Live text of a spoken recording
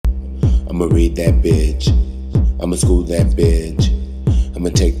I'ma read that bitch. I'ma school that bitch. I'ma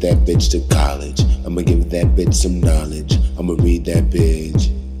take that bitch to college. I'ma give that bitch some knowledge. I'ma read that bitch.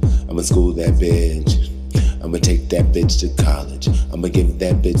 I'ma school that bitch. I'ma take that bitch to college. I'ma give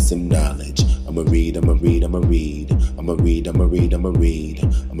that bitch some knowledge. I'ma read, I'ma read, I'ma read. I'ma read, I'ma read, I'ma read.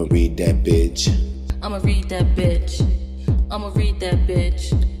 I'ma read that bitch. I'ma read that bitch. I'ma read that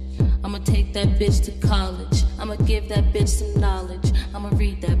bitch. I'ma take that bitch to college. I'ma give that bitch some knowledge. I'ma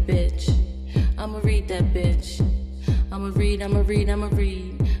read that bitch. I'ma read that bitch. I'ma read, I'ma read, I'ma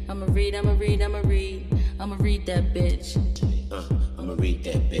read. I'ma read, I'ma read, I'ma read. I'ma read that bitch. I'ma read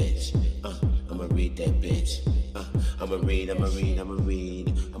that bitch. I'ma read that bitch. I'ma read, I'ma read, I'ma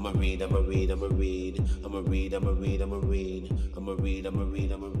read. I'ma read, I'ma read, I'ma read. I'ma read, I'ma read, I'ma read. I'ma read, I'ma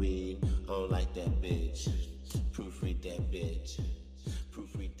read, I'ma read. I don't like that bitch. Proofread that bitch.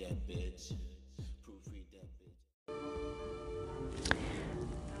 Proofread that bitch. Proofread that bitch.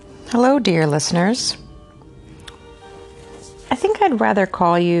 Hello, dear listeners. I think I'd rather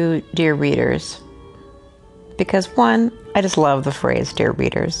call you dear readers. Because one, I just love the phrase dear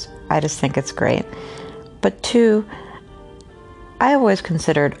readers. I just think it's great. But two, I always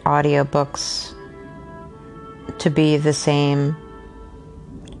considered audiobooks to be the same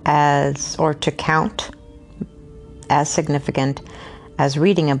as, or to count as significant as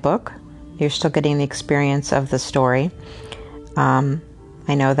reading a book. You're still getting the experience of the story.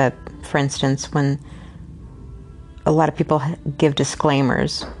 I know that, for instance, when a lot of people give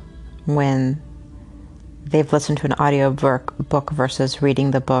disclaimers when they've listened to an audio book versus reading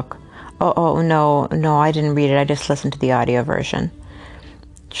the book. Oh, no, I didn't read it. I just listened to the audio version.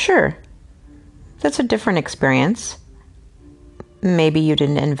 Sure, that's a different experience. Maybe you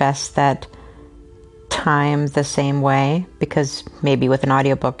didn't invest that time the same way because maybe with an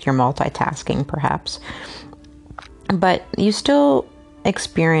audiobook you're multitasking perhaps. But you still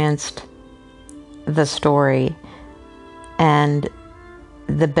experienced the story and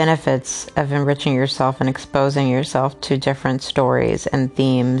the benefits of enriching yourself and exposing yourself to different stories and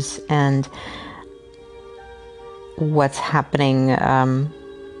themes and what's happening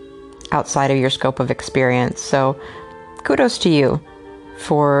outside of your scope of experience. So kudos to you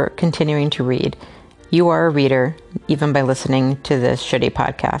for continuing to read. You are a reader, even by listening to this shitty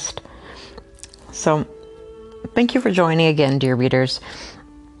podcast. So thank you for joining again, dear readers.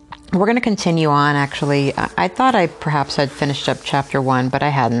 We're going to continue on, actually. I thought I perhaps had finished up chapter 1, but I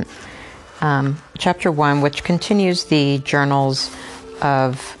hadn't. Chapter 1, which continues the journals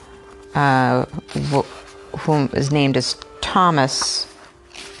of whom is named as Thomas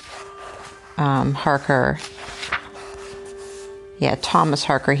Harker. Yeah, Thomas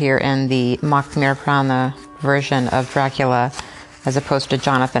Harker here in the Makhmir-Prana version of Dracula, as opposed to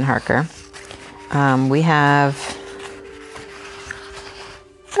Jonathan Harker. We have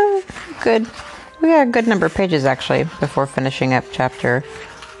we got a good number of pages actually before finishing up chapter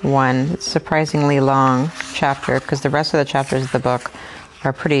 1. It's a surprisingly long chapter because the rest of the chapters of the book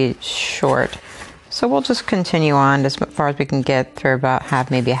are pretty short. So we'll just continue on as far as we can get through about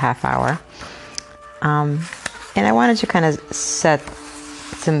maybe a half hour. And I wanted to kind of set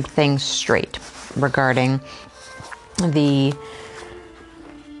some things straight regarding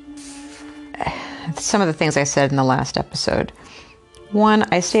some of the things I said in the last episode. One,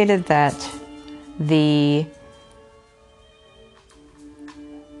 I stated that the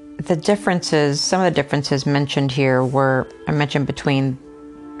differences, some of the differences mentioned here I mentioned between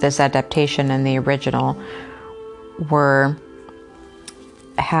this adaptation and the original were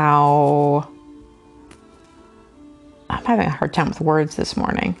how I'm having a hard time with words this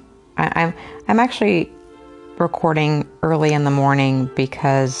morning. I'm actually recording early in the morning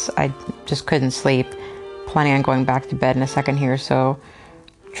because I just couldn't sleep. Planning on going back to bed in a second here, so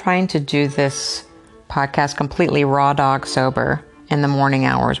trying to do this podcast completely raw dog sober in the morning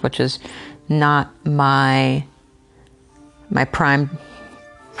hours, which is not my prime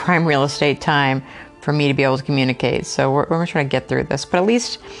real estate time for me to be able to communicate. So we're going to try to get through this, but at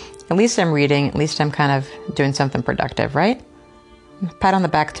least I'm reading. At least I'm kind of doing something productive, right? Pat on the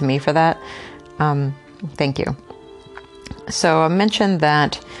back to me for that. Thank you. So I mentioned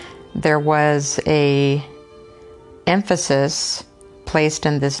that there was a emphasis placed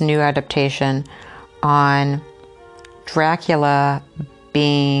in this new adaptation on Dracula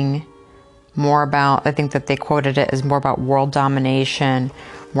being more about, I think that they quoted it as more about world domination,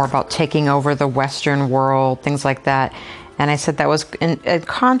 more about taking over the Western world, things like that. And I said that was in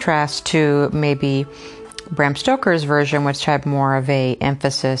contrast to maybe Bram Stoker's version, which had more of a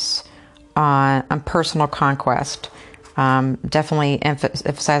emphasis on personal conquest. Definitely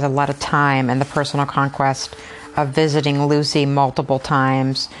emphasize a lot of time and the personal conquest of visiting Lucy multiple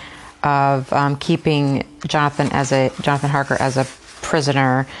times, of keeping Jonathan Harker as a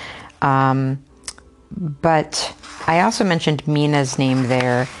prisoner. But I also mentioned Mina's name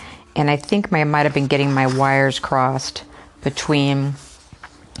there, and I think I might have been getting my wires crossed between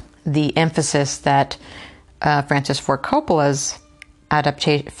the emphasis that Francis Ford Coppola's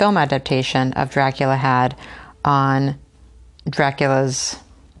film adaptation of Dracula had on Dracula's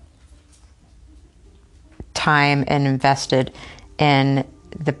time and invested in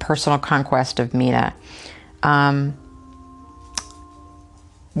the personal conquest of Mina.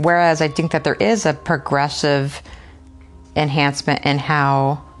 Whereas I think that there is a progressive enhancement in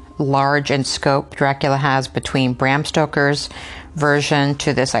how large in scope Dracula has between Bram Stoker's version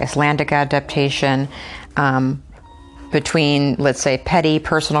to this Icelandic adaptation, between, let's say, petty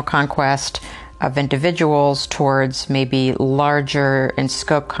personal conquest of individuals towards maybe larger in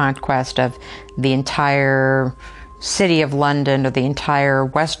scope conquest of the entire city of London or the entire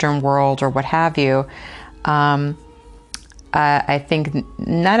Western world or what have you. I think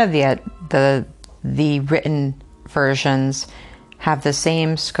none of the written versions have the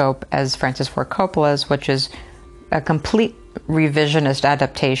same scope as Francis Ford Coppola's, which is a complete revisionist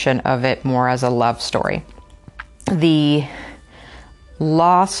adaptation of it more as a love story. The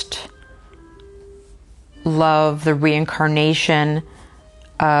lost love, the reincarnation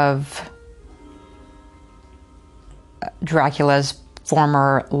of Dracula's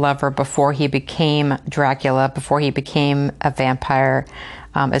former lover before he became Dracula, before he became a vampire,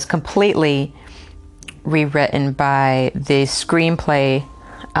 is completely rewritten by the screenplay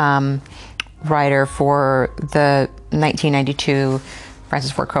writer for the 1992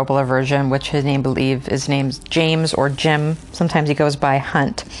 Francis Ford Coppola version, which his name's James or Jim. Sometimes he goes by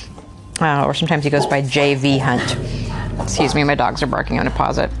Hunt, or sometimes he goes by J.V. Hunt. Excuse me, my dogs are barking. I'm going to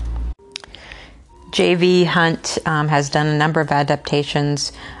pause it. J.V. Hunt has done a number of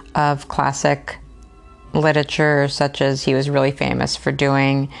adaptations of classic literature, such as he was really famous for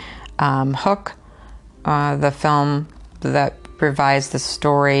doing Hook, the film that revised the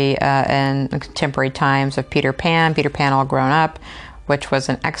story in contemporary times of Peter Pan All Grown Up, which was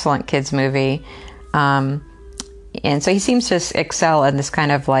an excellent kids movie. And so he seems to excel in this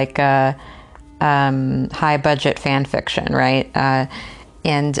kind of like high budget fan fiction, right?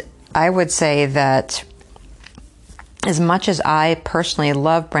 And I would say that as much as I personally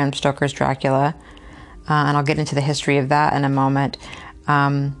love Bram Stoker's Dracula, and I'll get into the history of that in a moment,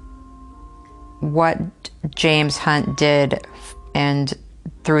 what James Hunt did, and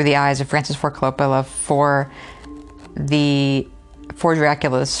through the eyes of Francis Ford Coppola for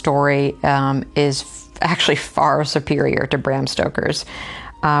Dracula's story, is actually far superior to Bram Stoker's.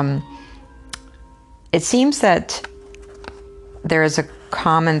 It seems that there is a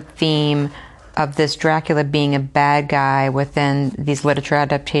common theme of this Dracula being a bad guy within these literature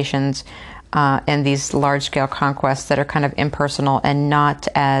adaptations and these large-scale conquests that are kind of impersonal and not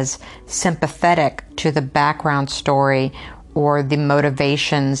as sympathetic to the background story or the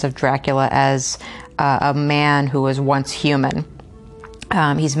motivations of Dracula as a man who was once human.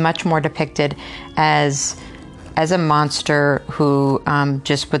 He's much more depicted as a monster who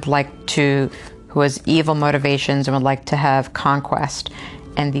just would like to, who has evil motivations and would like to have conquest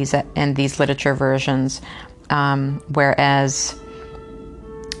in these literature versions. Whereas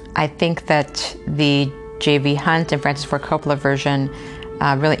I think that the J.V. Hunt and Francis Ford Coppola version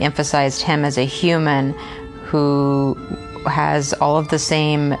really emphasized him as a human who has all of the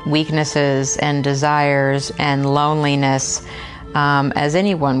same weaknesses and desires and loneliness as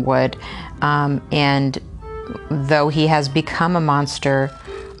anyone would. And though he has become a monster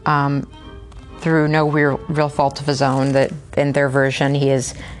through no real fault of his own, that in their version he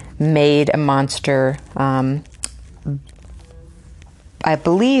is made a monster, I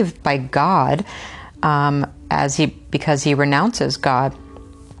believe by God, because he renounces God,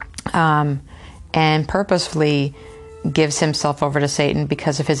 and purposefully gives himself over to Satan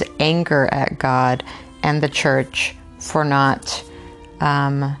because of his anger at God and the church for not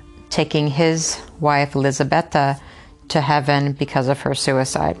taking his wife Elisabetta to heaven because of her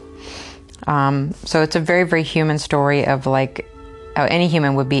suicide. So it's a very, very human story of like how any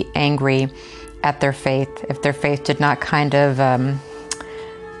human would be angry at their faith if their faith did not kind of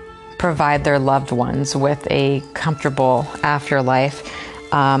provide their loved ones with a comfortable afterlife,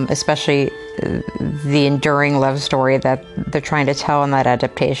 especially the enduring love story that they're trying to tell in that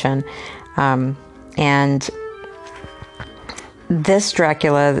adaptation. And this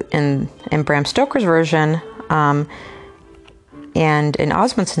Dracula in Bram Stoker's version and in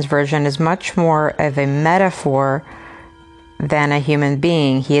Osmundson's version is much more of a metaphor than a human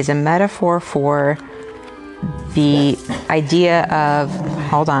being. He is a metaphor for the idea of,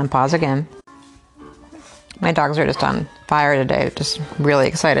 hold on, pause again. My dogs are just on fire today, just really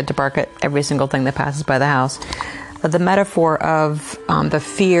excited to bark at every single thing that passes by the house. The metaphor of the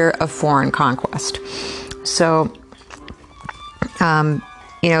fear of foreign conquest. So,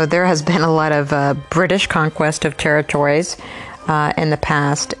 there has been a lot of British conquest of territories in the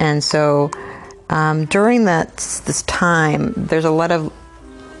past, and so during this time, there's a lot of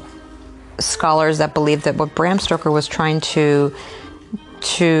scholars that believe that what Bram Stoker was trying to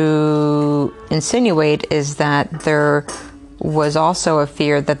insinuate is that there was also a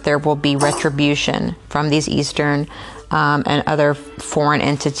fear that there will be retribution from these Eastern and other foreign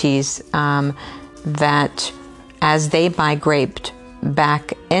entities that as they migrate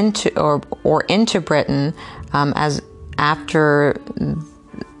back into or into Britain, as after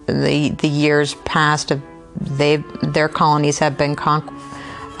the years past of their colonies have been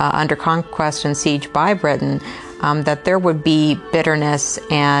under conquest and siege by Britain, that there would be bitterness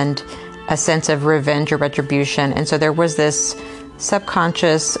and a sense of revenge or retribution. And so there was this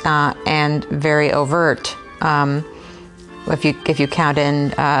subconscious and very overt, if you count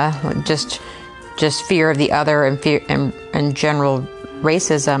in just fear of the other and fear and general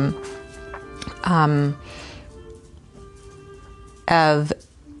racism of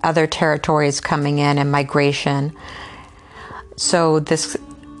other territories coming in and migration. So this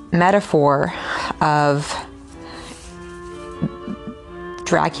metaphor of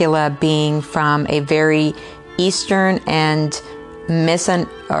Dracula being from a very Eastern and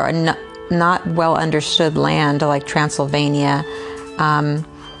not well understood land like Transylvania,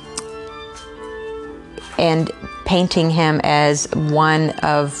 and painting him as one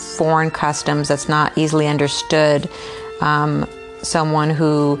of foreign customs that's not easily understood, someone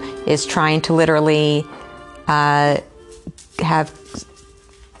who is trying to literally have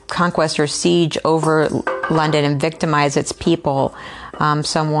conquest or siege over London and victimize its people,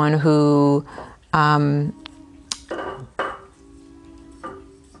 someone who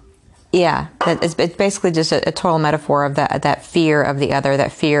it's basically just a total metaphor of that fear of the other,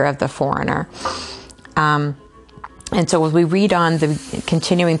 that fear of the foreigner. And so as we read on,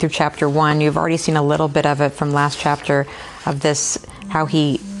 continuing through chapter 1, you've already seen a little bit of it from last chapter of this, how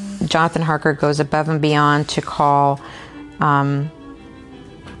Jonathan Harker goes above and beyond to call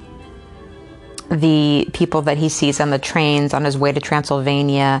the people that he sees on the trains on his way to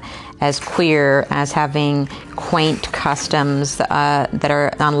Transylvania as queer, as having quaint customs that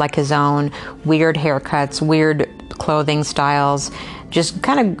are unlike his own, weird haircuts, weird clothing styles, just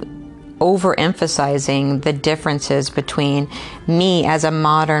kind of overemphasizing the differences between me as a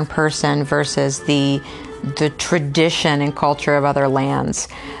modern person versus the tradition and culture of other lands.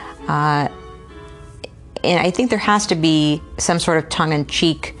 And I think there has to be some sort of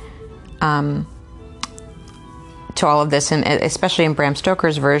tongue-in-cheek to all of this, and especially in Bram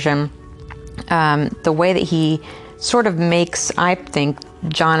Stoker's version, the way that he sort of makes, I think,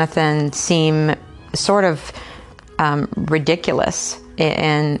 Jonathan seem sort of ridiculous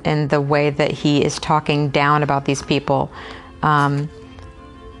in the way that he is talking down about these people,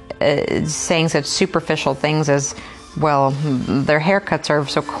 saying such superficial things as, well, their haircuts are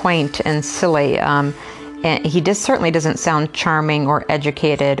so quaint and silly, and he certainly doesn't sound charming or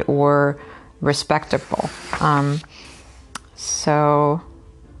educated or respectable. So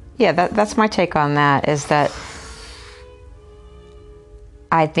yeah, that's my take on that, is that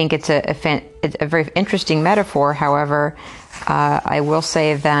I think it's a very interesting metaphor. However, I will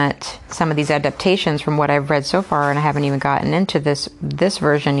say that some of these adaptations from what I've read so far, and I haven't even gotten into this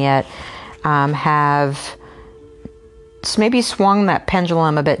version yet, have maybe swung that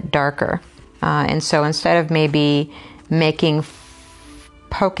pendulum a bit darker. And so instead of maybe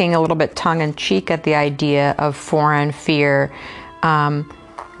poking a little bit tongue-in-cheek at the idea of foreign fear,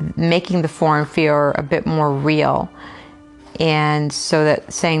 making the foreign fear a bit more real. And so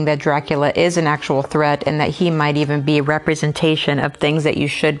that saying that Dracula is an actual threat and that he might even be a representation of things that you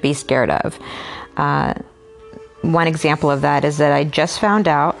should be scared of. One example of that is that I just found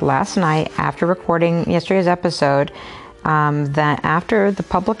out last night after recording yesterday's episode that after the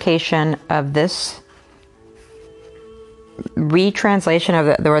publication of this retranslation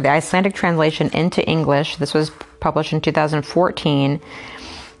of the Icelandic translation into English, this was published in 2014,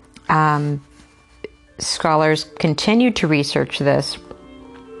 scholars continued to research this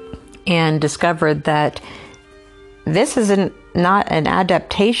and discovered that this is not an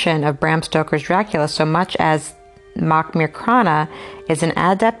adaptation of Bram Stoker's Dracula so much as Makmirkrana is an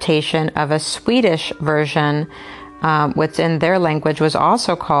adaptation of a Swedish version, which in their language was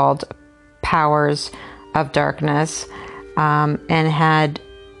also called Powers of Darkness, and had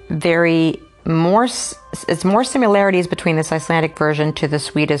very it's more similarities between this Icelandic version to the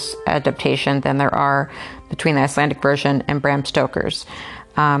Swedish adaptation than there are between the Icelandic version and Bram Stoker's.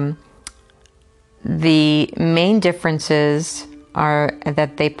 The main differences are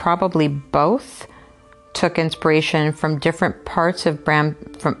that they probably both took inspiration from different parts of Bram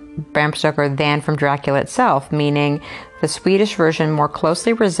Stoker than from Dracula itself, meaning the Swedish version more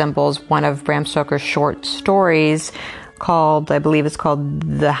closely resembles one of Bram Stoker's short stories called, I believe it's called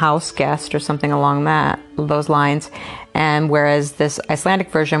The House Guest or something along those lines, and whereas this Icelandic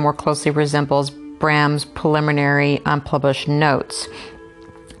version more closely resembles Bram's preliminary unpublished notes.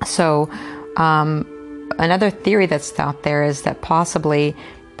 So another theory that's out there is that possibly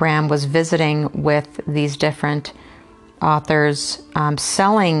Bram was visiting with these different authors,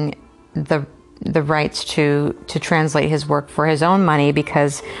 selling the rights to translate his work for his own money,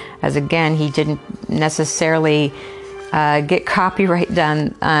 because, as again, he didn't necessarily get copyright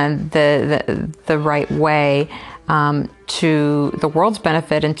done the right way to the world's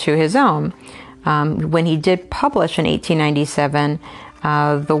benefit and to his own. When he did publish in 1897,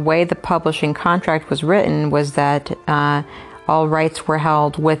 the way the publishing contract was written was that all rights were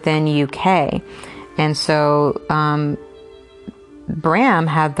held within UK. And so Bram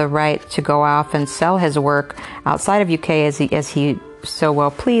had the right to go off and sell his work outside of UK as he so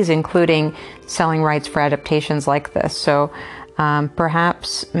well pleased, including selling rights for adaptations like this. So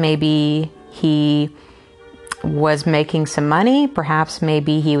perhaps maybe he was making some money. Perhaps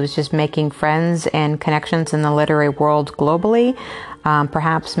maybe he was just making friends and connections in the literary world globally.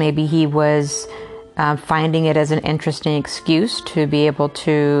 Perhaps maybe he was finding it as an interesting excuse to be able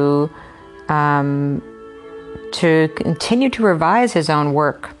to continue to revise his own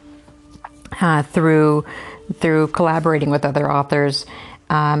work through collaborating with other authors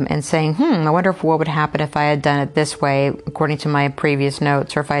and saying, I wonder what would happen if I had done it this way, according to my previous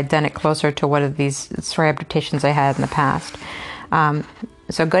notes, or if I had done it closer to one of these story adaptations I had in the past.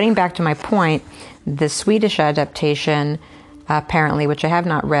 So getting back to my point, the Swedish adaptation, apparently, which I have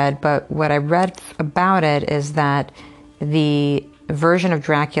not read, but what I read about it is that the version of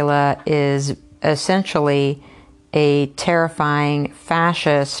Dracula is essentially a terrifying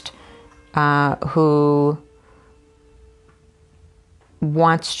fascist who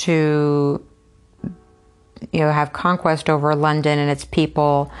wants to, have conquest over London and its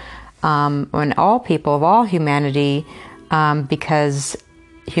people, and all people of all humanity, because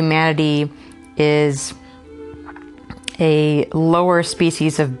humanity is a lower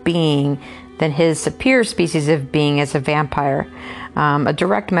species of being than his superior species of being as a vampire. A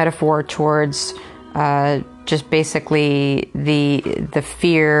direct metaphor towards just basically the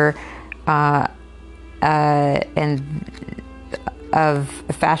fear and of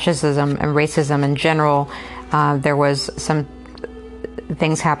fascism and racism in general. There was some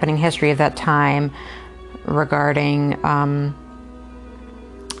things happening in history of that time regarding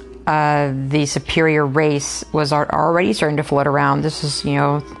the superior race was already starting to float around. This is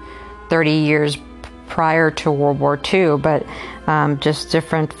 30 years prior to World War II, but just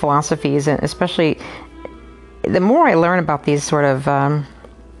different philosophies, and especially the more I learn about these sort of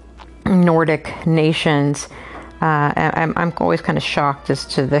Nordic nations, I'm always kind of shocked as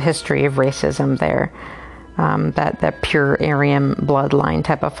to the history of racism there. That pure Aryan bloodline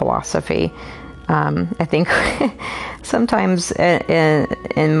type of philosophy. I think sometimes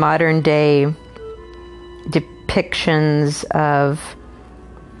in modern day depictions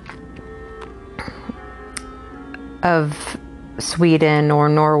of Sweden or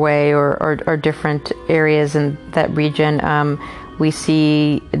Norway or different areas in that region, we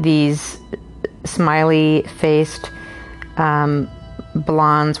see these smiley-faced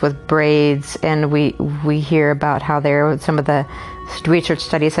blondes with braids, and we hear about how some of the research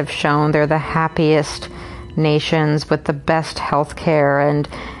studies have shown they're the happiest nations with the best health care and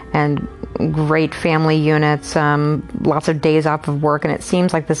great family units, lots of days off of work, and it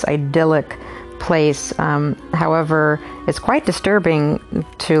seems like this idyllic place. However, it's quite disturbing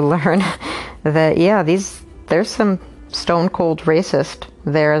to learn that there's some stone cold racist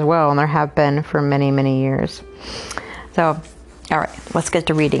there as well, and there have been for many, many years. So, all right, let's get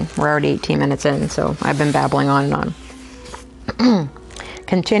to reading. We're already 18 minutes in, so I've been babbling on and on.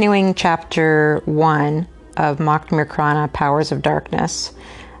 Continuing chapter 1 of Mockmyrkrana, Powers of Darkness,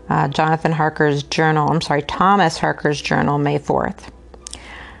 Thomas Harker's journal, May 4th.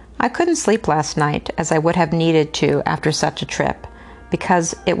 I couldn't sleep last night as I would have needed to after such a trip,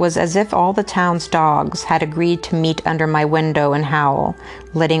 because it was as if all the town's dogs had agreed to meet under my window and howl,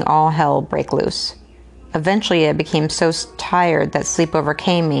 letting all hell break loose. Eventually I became so tired that sleep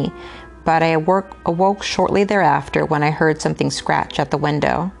overcame me, but I awoke shortly thereafter when I heard something scratch at the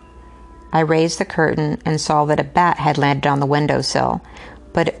window. I raised the curtain and saw that a bat had landed on the windowsill,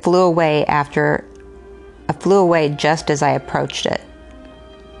 but it flew away just as I approached it.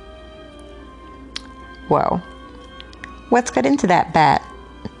 Whoa. What's got into that bat?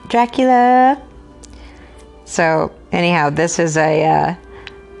 Dracula? So, anyhow, this is an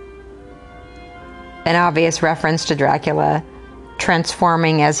obvious reference to Dracula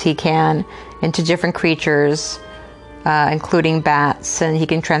transforming as he can into different creatures, including bats, and he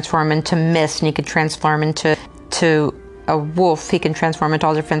can transform into mist, and he can transform into a wolf. He can transform into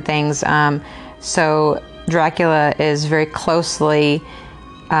all different things. So Dracula is very closely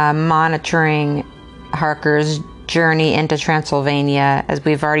monitoring Harker's journey into Transylvania. As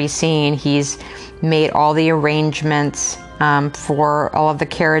we've already seen, he's made all the arrangements for all of the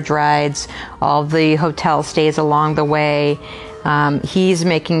carriage rides, all of the hotel stays along the way. He's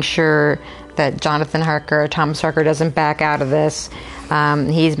making sure that Jonathan Harker, Thomas Harker, doesn't back out of this.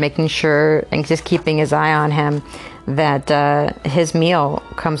 He's making sure and just keeping his eye on him that his meal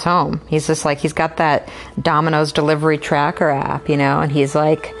comes home. He's just like, he's got that Domino's delivery tracker app, you know, and he's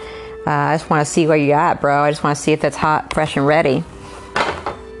like, I just want to see what you got, bro. I just want to see if that's hot, fresh, and ready.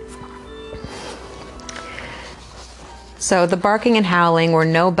 So the barking and howling were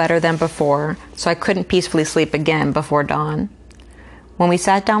no better than before, so I couldn't peacefully sleep again before dawn. When we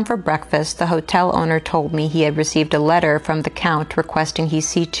sat down for breakfast, the hotel owner told me he had received a letter from the Count requesting he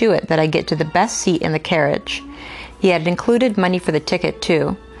see to it that I get to the best seat in the carriage. He had included money for the ticket,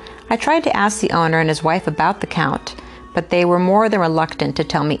 too. I tried to ask the owner and his wife about the Count, but they were more than reluctant to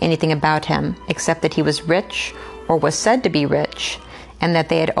tell me anything about him, except that he was rich, or was said to be rich, and that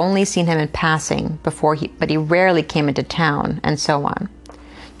they had only seen him in passing but he rarely came into town, and so on.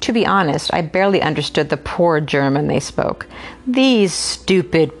 To be honest, I barely understood the poor German they spoke. These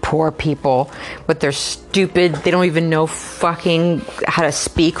stupid poor people with their stupid, they don't even know fucking how to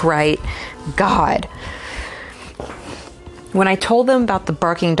speak right. God. When I told them about the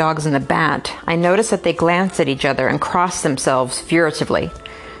barking dogs and the bat, I noticed that they glanced at each other and crossed themselves furtively.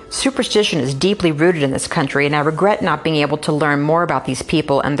 Superstition is deeply rooted in this country, and I regret not being able to learn more about these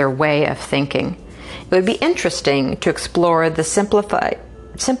people and their way of thinking. It would be interesting to explore the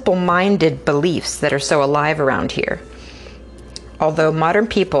simple-minded beliefs that are so alive around here. Although modern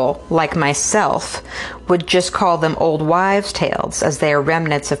people, like myself, would just call them old wives' tales, as they are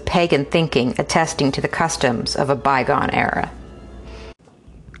remnants of pagan thinking attesting to the customs of a bygone era.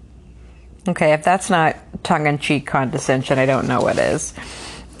 Okay, if that's not tongue-in-cheek condescension, I don't know what is.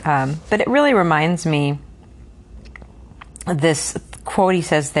 But it really reminds me, this quote he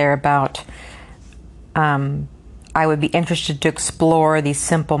says there about, I would be interested to explore these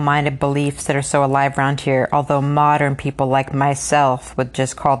simple-minded beliefs that are so alive around here, although modern people like myself would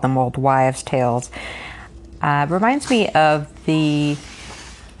just call them old wives' tales. Reminds me of the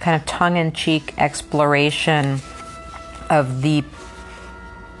kind of tongue-in-cheek exploration of the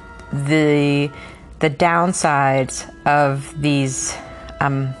downsides of these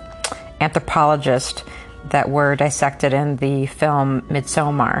anthropologists that were dissected in the film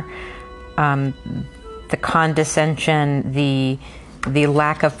Midsommar. The condescension, the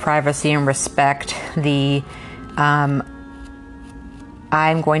lack of privacy and respect,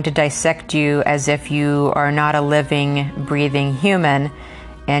 I'm going to dissect you as if you are not a living, breathing human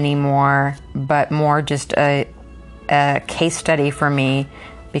anymore, but more just a case study for me,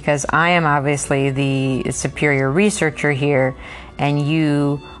 because I am obviously the superior researcher here, and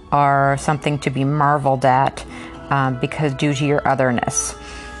you are something to be marveled at because due to your otherness.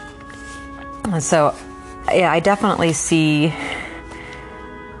 So, yeah, I definitely see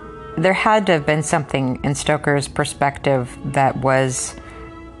there had to have been something in Stoker's perspective that was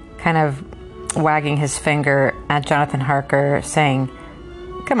kind of wagging his finger at Jonathan Harker, saying,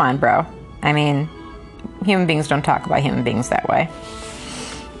 come on, bro. I mean, human beings don't talk about human beings that way.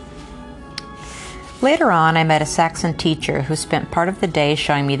 Later on, I met a Saxon teacher who spent part of the day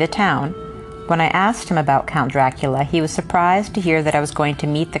showing me the town. When I asked him about Count Dracula, he was surprised to hear that I was going to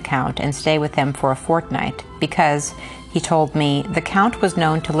meet the Count and stay with him for a fortnight, because, he told me, the Count was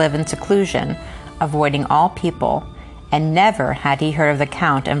known to live in seclusion, avoiding all people, and never had he heard of the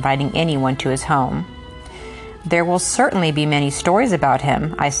Count inviting anyone to his home. There will certainly be many stories about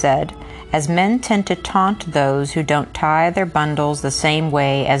him, I said, as men tend to taunt those who don't tie their bundles the same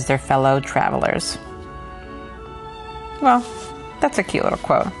way as their fellow travelers. Well, that's a cute little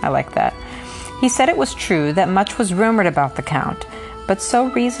quote. I like that. He said it was true that much was rumored about the Count, but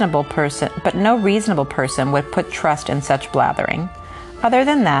no reasonable person would put trust in such blathering. Other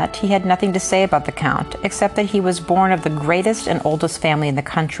than that, he had nothing to say about the Count, except that he was born of the greatest and oldest family in the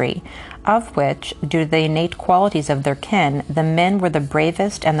country, of which, due to the innate qualities of their kin, the men were the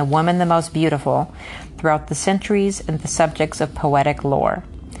bravest and the women the most beautiful throughout the centuries and the subjects of poetic lore.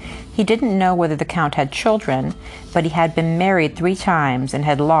 He didn't know whether the Count had children, but he had been married 3 times and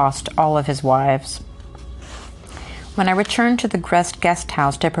had lost all of his wives. When I returned to the guest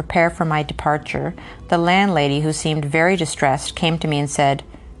house to prepare for my departure, the landlady, who seemed very distressed, came to me and said,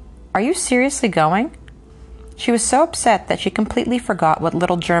 "Are you seriously going?" She was so upset that she completely forgot what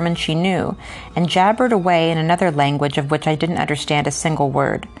little German she knew, and jabbered away in another language of which I didn't understand a single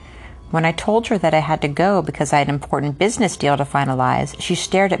word. When I told her that I had to go because I had an important business deal to finalize, she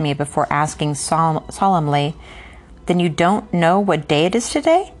stared at me before asking solemnly, "Then you don't know what day it is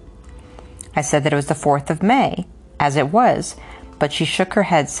today?" I said that it was the 4th of May, as it was, but she shook her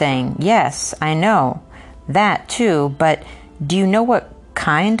head, saying, "Yes, I know. That, too, but do you know what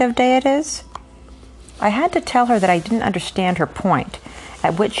kind of day it is?" I had to tell her that I didn't understand her point,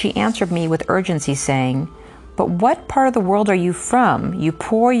 at which she answered me with urgency, saying, "But what part of the world are you from, you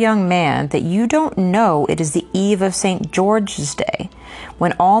poor young man, that you don't know it is the eve of St. George's Day,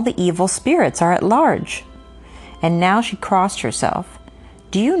 when all the evil spirits are at large?" And now she crossed herself.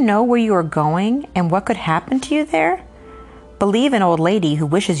 "Do you know where you are going, and what could happen to you there? Believe an old lady who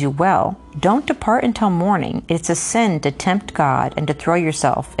wishes you well. Don't depart until morning. It's a sin to tempt God and to throw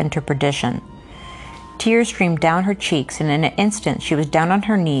yourself into perdition." Tears streamed down her cheeks, and in an instant she was down on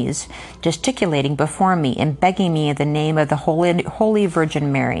her knees, gesticulating before me and begging me in the name of the Holy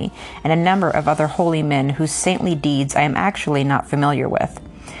Virgin Mary and a number of other holy men whose saintly deeds I am actually not familiar with,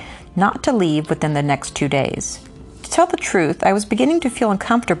 not to leave within the next 2 days. To tell the truth, I was beginning to feel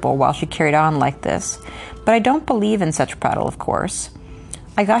uncomfortable while she carried on like this, but I don't believe in such prattle, of course.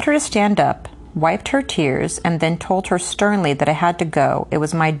 I got her to stand up, wiped her tears, and then told her sternly that I had to go. It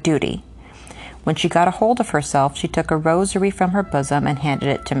was my duty. When she got a hold of herself, she took a rosary from her bosom and handed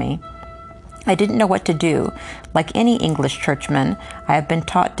it to me. I didn't know what to do. Like any English churchman, I have been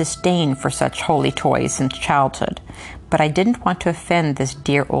taught disdain for such holy toys since childhood, but I didn't want to offend this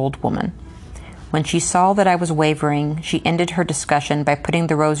dear old woman. When she saw that I was wavering, she ended her discussion by putting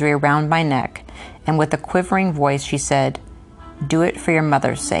the rosary around my neck, and with a quivering voice she said, "Do it for your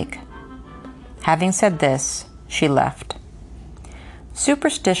mother's sake." Having said this, she left.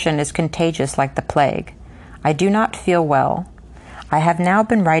 Superstition is contagious like the plague. I do not feel well. I have now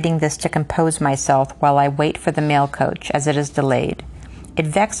been writing this to compose myself while I wait for the mail coach, as it is delayed. It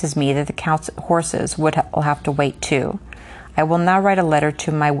vexes me that the Count's horses will have to wait too. I will now write a letter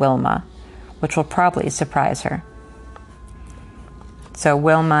to my Wilma, which will probably surprise her. So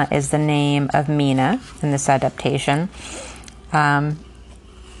Wilma is the name of Mina in this adaptation.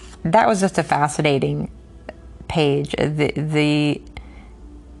 That was just a fascinating page.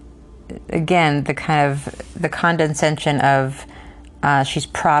 Again, the condescension of she's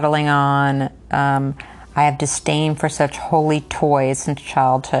prattling on. I have disdain for such holy toys since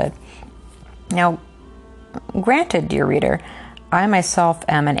childhood. Now, granted, dear reader, I myself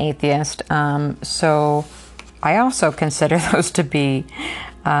am an atheist, so I also consider those to be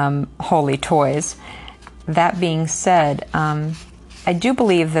holy toys. That being said, I do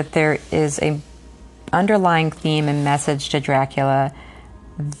believe that there is a underlying theme and message to Dracula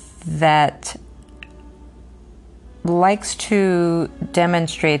that likes to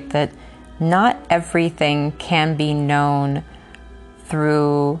demonstrate that not everything can be known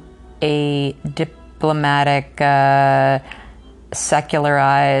through a diplomatic,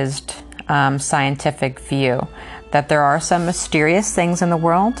 secularized, scientific view. That there are some mysterious things in the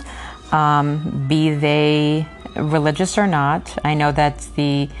world, be they religious or not. I know that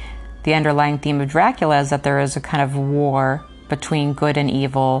the underlying theme of Dracula is that there is a kind of war between good and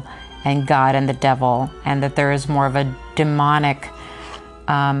evil and God and the devil, and that there is more of a demonic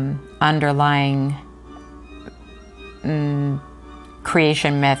underlying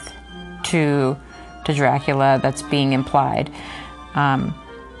creation myth to Dracula that's being implied.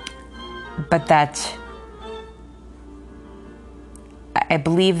 But that I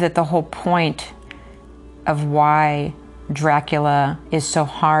believe that the whole point of why Dracula is so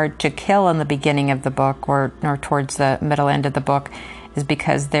hard to kill in the beginning of the book or towards the middle end of the book is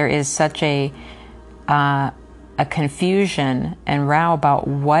because there is such a confusion and row about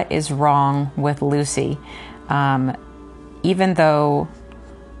what is wrong with Lucy. Even though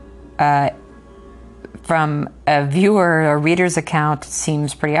from a viewer or reader's account it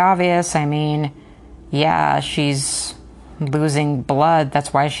seems pretty obvious. I mean, yeah, she's losing blood,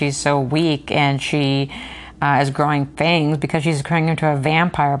 that's why she's so weak, and she is growing fangs because she's growing into a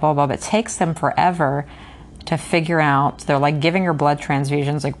vampire, blah, blah, blah. But it takes them forever to figure out. They're like giving her blood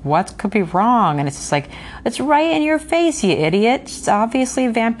transfusions, like what could be wrong? And it's just like, it's right in your face, you idiot. It's obviously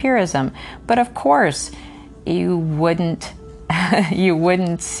vampirism. But of course, you wouldn't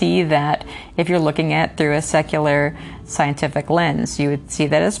see that if you're looking at it through a secular scientific lens. You would see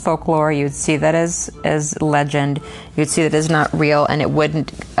that as folklore, you would see that as legend, you would see that as not real, and it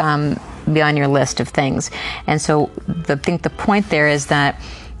wouldn't be on your list of things. And so I think the point there is that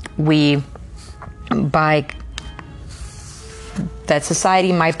that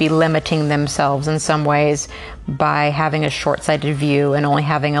society might be limiting themselves in some ways by having a short-sighted view and only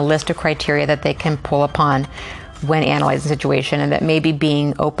having a list of criteria that they can pull upon when analyzing the situation, and that maybe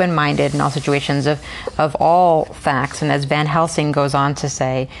being open-minded in all situations of all facts. And as Van Helsing goes on to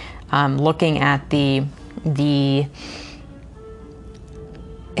say, looking at the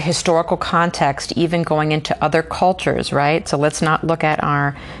historical context, even going into other cultures, right? So let's not look at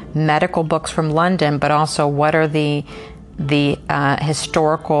our medical books from London, but also what are the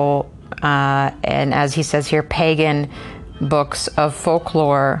historical and, as he says here, pagan books of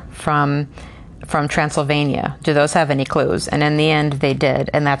folklore from Transylvania. Do those have any clues? And in the end, they did,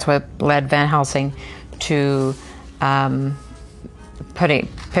 and that's what led Van Helsing to pinpointing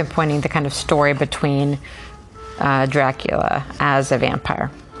the kind of story between Dracula as a vampire.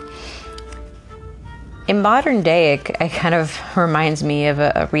 In modern day, it kind of reminds me of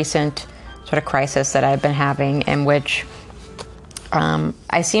a recent sort of crisis that I've been having, in which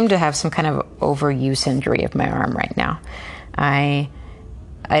I seem to have some kind of overuse injury of my arm right now.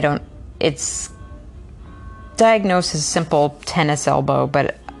 It's diagnosed as simple tennis elbow,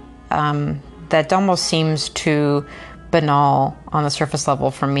 but that almost seems too banal on the surface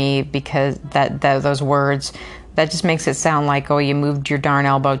level for me, because those words, that just makes it sound like, oh, you moved your darn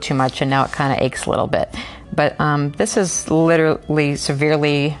elbow too much and now it kind of aches a little bit. But this has literally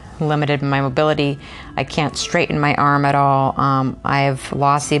severely limited my mobility. I can't straighten my arm at all. I've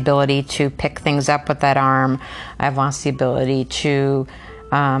lost the ability to pick things up with that arm. I've lost the ability to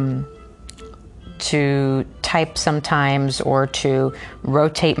type sometimes, or to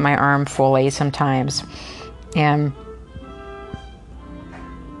rotate my arm fully sometimes. And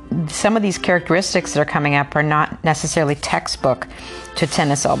some of these characteristics that are coming up are not necessarily textbook to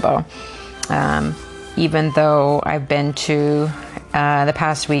tennis elbow. Even though I've been to, the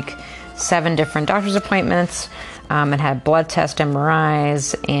past week, 7 different doctor's appointments, and had blood tests,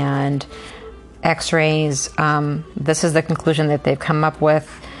 MRIs, and x-rays, this is the conclusion that they've come up with.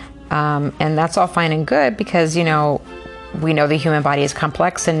 And that's all fine and good, because, we know the human body is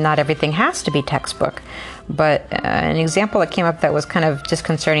complex and not everything has to be textbook. But an example that came up that was kind of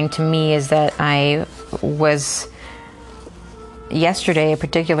disconcerting to me is that I was, yesterday in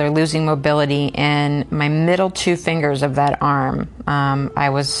particular, losing mobility in my middle 2 fingers of that arm. I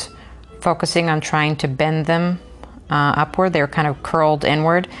was focusing on trying to bend them upward. They were kind of curled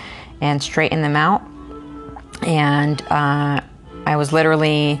inward, and straighten them out. And I was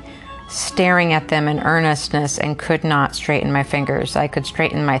literally staring at them in earnestness and could not straighten my fingers. I could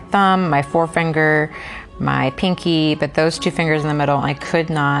straighten my thumb, my forefinger, my pinky, but those 2 fingers in the middle, I could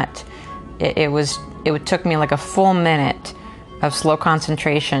not. It took me like a full minute of slow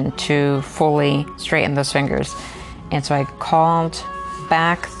concentration to fully straighten those fingers. And so I called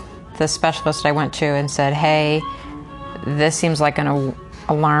back the specialist I went to and said, hey, this seems like an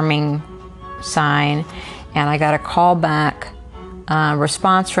alarming sign. And I got a call back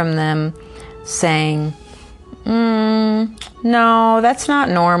response from them saying, no, that's not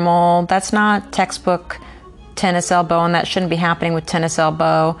normal. That's not textbook tennis elbow, and that shouldn't be happening with tennis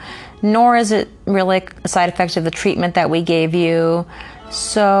elbow, nor is it really a side effect of the treatment that we gave you.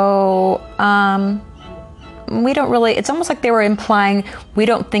 So we don't really, it's almost like they were implying, we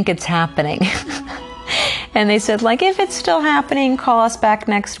don't think it's happening. And they said, like, if it's still happening, call us back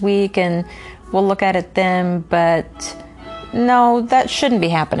next week and we'll look at it then, but no, that shouldn't be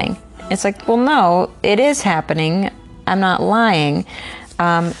happening. It's like, well, no, it is happening. I'm not lying.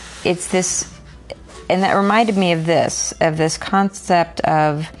 It's this, and that reminded me of this concept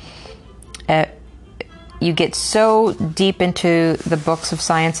of you get so deep into the books of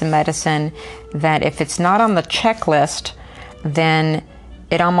science and medicine that if it's not on the checklist, then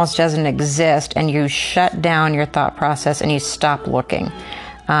it almost doesn't exist, and you shut down your thought process and you stop looking.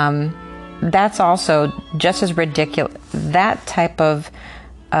 That's also just as ridiculous. That type of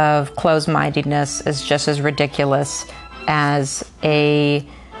closed-mindedness is just as ridiculous as a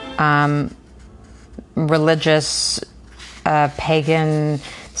religious, pagan,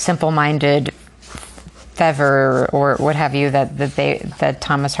 simple-minded Fever or what have you that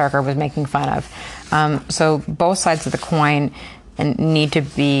Thomas Harker was making fun of. So both sides of the coin and need to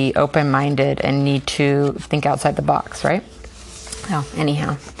be open-minded and need to think outside the box, right? Oh,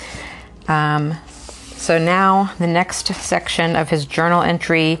 anyhow. So now the next section of his journal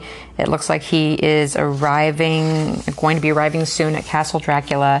entry, it looks like he is going to be arriving soon at Castle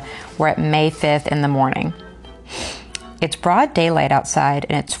Dracula. We're at May 5th in the morning. It's broad daylight outside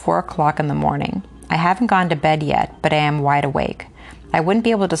and it's 4 o'clock in the morning. I haven't gone to bed yet, but I am wide awake. I wouldn't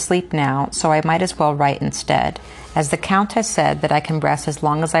be able to sleep now, so I might as well write instead, as the Count has said that I can rest as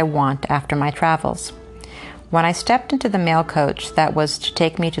long as I want after my travels. When I stepped into the mail coach that was to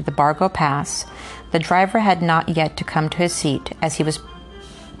take me to the Borgo Pass, the driver had not yet to come to his seat, as he was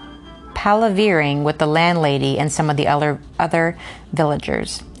palavering with the landlady and some of the other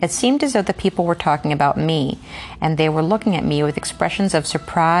villagers. It seemed as though the people were talking about me, and they were looking at me with expressions of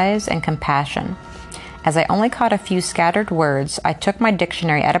surprise and compassion. As I only caught a few scattered words, I took my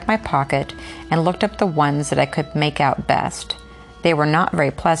dictionary out of my pocket and looked up the ones that I could make out best. They were not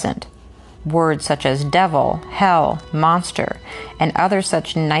very pleasant. Words such as devil, hell, monster, and other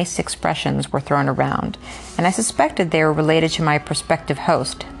such nice expressions were thrown around, and I suspected they were related to my prospective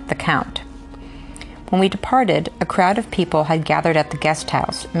host, the Count. When we departed, a crowd of people had gathered at the guest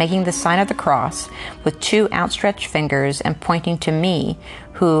house, making the sign of the cross with 2 outstretched fingers and pointing to me,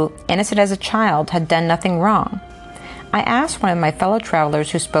 who, innocent as a child, had done nothing wrong. I asked one of my fellow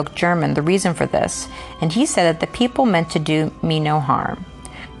travelers who spoke German the reason for this, and he said that the people meant to do me no harm.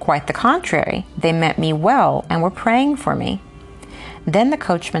 Quite the contrary, they meant me well and were praying for me. Then the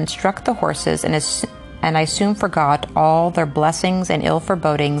coachman struck the horses, and I soon forgot all their blessings and ill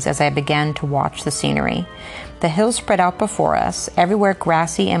forebodings as I began to watch the scenery. The hills spread out before us, everywhere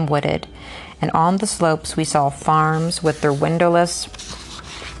grassy and wooded, and on the slopes we saw farms with their windowless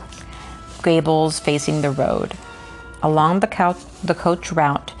gables facing the road. Along the coach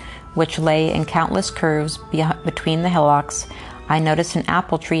route, which lay in countless curves between the hillocks, I noticed an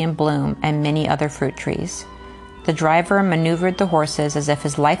apple tree in bloom and many other fruit trees. The driver maneuvered the horses as if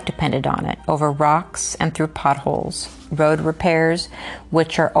his life depended on it, over rocks and through potholes. Road repairs,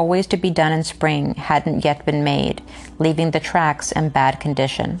 which are always to be done in spring, hadn't yet been made, leaving the tracks in bad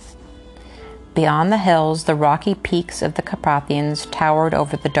condition. Beyond the hills, the rocky peaks of the Carpathians towered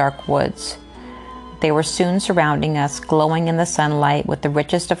over the dark woods. They were soon surrounding us, glowing in the sunlight with the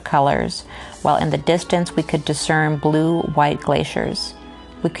richest of colors, while in the distance we could discern blue-white glaciers.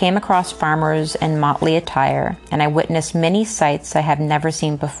 We came across farmers in motley attire, and I witnessed many sights I have never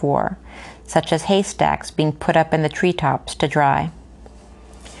seen before, such as haystacks being put up in the treetops to dry.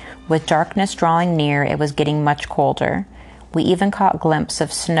 With darkness drawing near, it was getting much colder. We even caught glimpses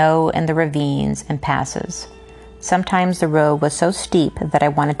of snow in the ravines and passes. Sometimes the road was so steep that I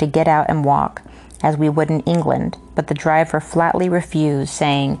wanted to get out and walk, as we would in England, but the driver flatly refused,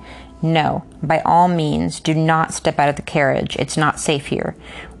 saying, "No, by all means, do not step out of the carriage. It's not safe here.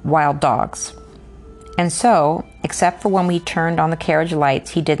 Wild dogs." And so, except for when we turned on the carriage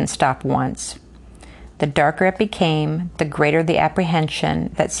lights, he didn't stop once. The darker it became, the greater the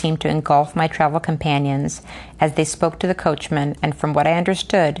apprehension that seemed to engulf my travel companions as they spoke to the coachman, and from what I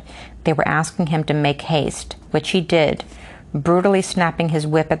understood, they were asking him to make haste, which he did, brutally snapping his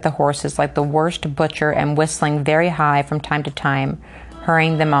whip at the horses like the worst butcher and whistling very high from time to time,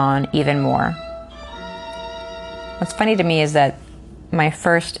 hurrying them on even more. What's funny to me is that my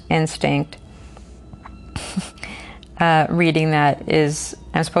first instinct reading that is,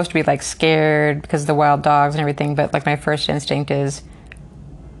 I'm supposed to be like scared because of the wild dogs and everything, but like my first instinct is,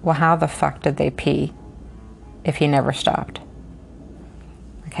 well, how the fuck did they pee if he never stopped?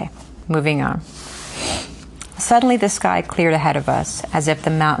 Okay, moving on. Suddenly the sky cleared ahead of us, as if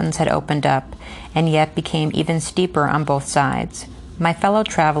the mountains had opened up, and yet became even steeper on both sides. My fellow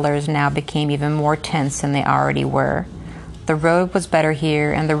travelers now became even more tense than they already were. The road was better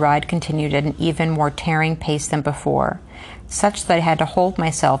here, and the ride continued at an even more tearing pace than before, such that I had to hold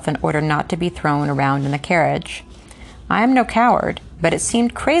myself in order not to be thrown around in the carriage. I am no coward, but it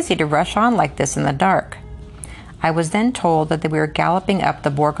seemed crazy to rush on like this in the dark. I was then told that we were galloping up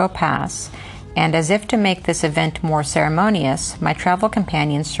the Borgo Pass, and as if to make this event more ceremonious, my travel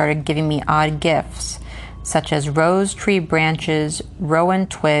companions started giving me odd gifts, such as rose tree branches, rowan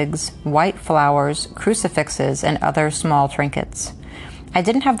twigs, white flowers, crucifixes, and other small trinkets. I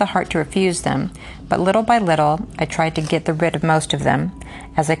didn't have the heart to refuse them, but little by little I tried to get rid of most of them,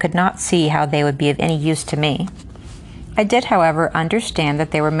 as I could not see how they would be of any use to me. I did, however, understand that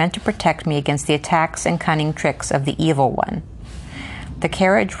they were meant to protect me against the attacks and cunning tricks of the evil one. The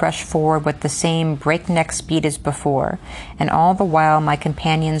carriage rushed forward with the same breakneck speed as before, and all the while my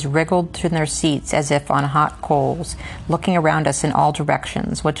companions wriggled to their seats as if on hot coals, looking around us in all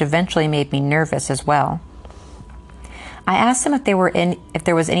directions, which eventually made me nervous as well. I asked them if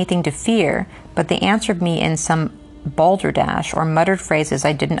there was anything to fear, but they answered me in some balderdash or muttered phrases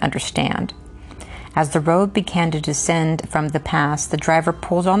I didn't understand. As the road began to descend from the pass, the driver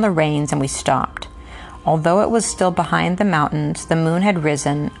pulled on the reins and we stopped. Although it was still behind the mountains, the moon had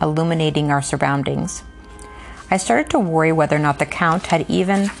risen, illuminating our surroundings. I started to worry whether or not the Count had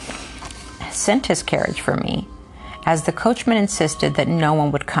even sent his carriage for me, as the coachman insisted that no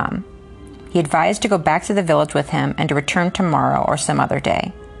one would come. He advised to go back to the village with him and to return tomorrow or some other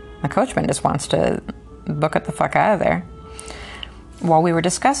day. The coachman just wants to book it the fuck out of there. While we were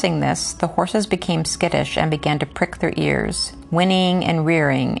discussing this, the horses became skittish and began to prick their ears, whinnying and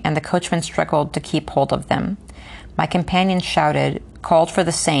rearing, and the coachman struggled to keep hold of them. My companions shouted, called for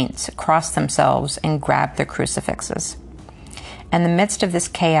the saints, crossed themselves, and grabbed their crucifixes. In the midst of this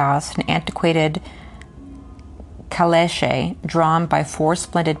chaos, an antiquated calèche drawn by 4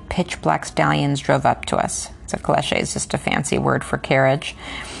 splendid pitch-black stallions drove up to us. So calèche is just a fancy word for carriage.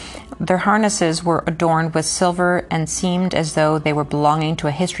 Their harnesses were adorned with silver and seemed as though they were belonging to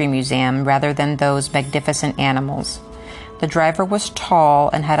a history museum rather than those magnificent animals. The driver was tall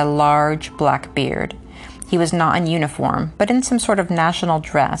and had a large black beard. He was not in uniform, but in some sort of national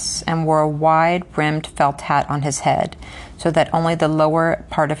dress, and wore a wide-brimmed felt hat on his head, so that only the lower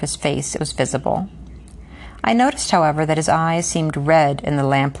part of his face was visible. I noticed, however, that his eyes seemed red in the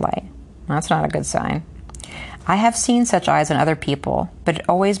lamplight. That's not a good sign. I have seen such eyes on other people, but it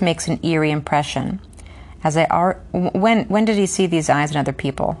always makes an eerie impression. When did he see these eyes in other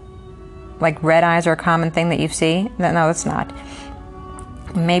people? Like red eyes are a common thing that you see? No, that's not.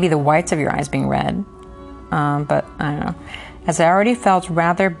 Maybe the whites of your eyes being red. But I don't know. As I already felt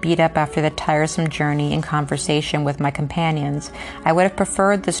rather beat up after the tiresome journey and conversation with my companions, I would have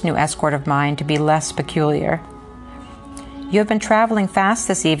preferred this new escort of mine to be less peculiar. "You have been traveling fast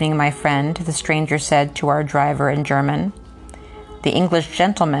this evening, my friend," the stranger said to our driver in German. The English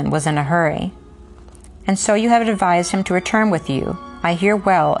gentleman was in a hurry. "And so you have advised him to return with you. I hear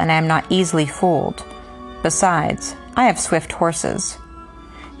well, and I am not easily fooled. Besides, I have swift horses."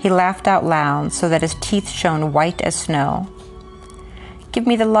 He laughed out loud so that his teeth shone white as snow. "Give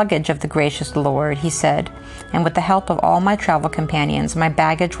me the luggage of the gracious lord," he said, and with the help of all my travel companions, my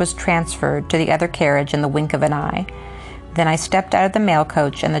baggage was transferred to the other carriage in the wink of an eye. Then I stepped out of the mail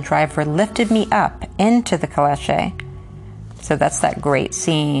coach, and the driver lifted me up into the calèche. So that's that great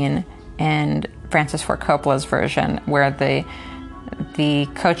scene in Francis Ford Coppola's version where the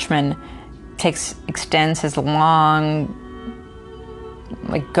coachman extends his long,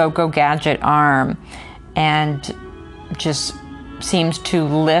 like go-go gadget arm and just seems to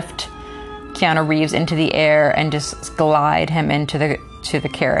lift Keanu Reeves into the air and just glide him into the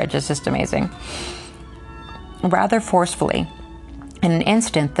carriage. It's just amazing. Rather forcefully, in an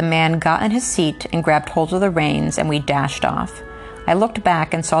instant, the man got in his seat and grabbed hold of the reins, and we dashed off. I looked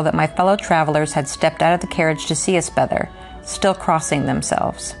back and saw that my fellow travelers had stepped out of the carriage to see us better, still crossing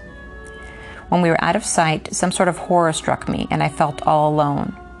themselves. When we were out of sight, some sort of horror struck me, and I felt all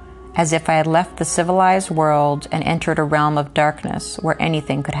alone, as if I had left the civilized world and entered a realm of darkness where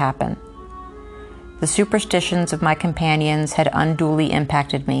anything could happen. The superstitions of my companions had unduly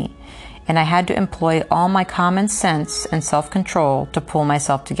impacted me, and I had to employ all my common sense and self-control to pull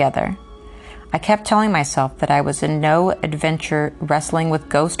myself together. I kept telling myself that I was in no adventure wrestling with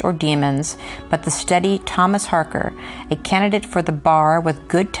ghosts or demons, but the steady Thomas Harker, a candidate for the bar with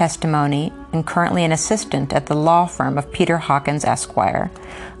good testimony and currently an assistant at the law firm of Peter Hawkins, Esquire,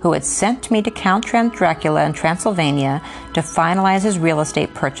 who had sent me to Count Dracula in Transylvania to finalize his real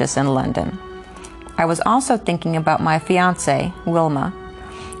estate purchase in London. I was also thinking about my fiancée, Wilma,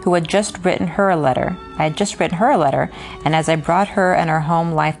 who had just written her a letter. I had just written her a letter, and as I brought her and her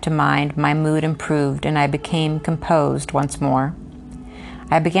home life to mind, my mood improved and I became composed once more.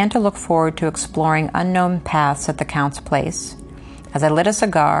 I began to look forward to exploring unknown paths at the Count's place. As I lit a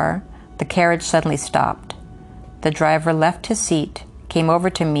cigar, the carriage suddenly stopped. The driver left his seat, came over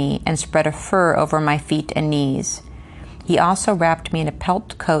to me, and spread a fur over my feet and knees. He also wrapped me in a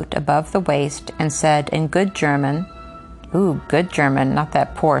pelt coat above the waist and said in good German, good German, not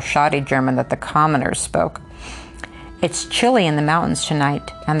that poor, shoddy German that the commoners spoke. "It's chilly in the mountains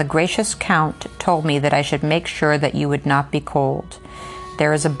tonight, and the gracious Count told me that I should make sure that you would not be cold.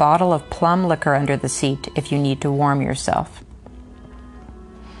 There is a bottle of plum liquor under the seat if you need to warm yourself."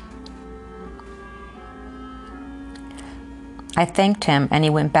 I thanked him, and he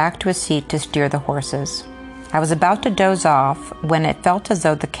went back to his seat to steer the horses. I was about to doze off when it felt as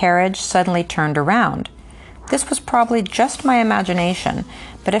though the carriage suddenly turned around. This was probably just my imagination,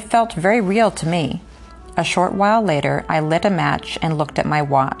 but it felt very real to me. A short while later, I lit a match and looked at my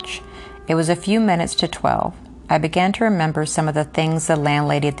watch. It was a few minutes to 12. I began to remember some of the things the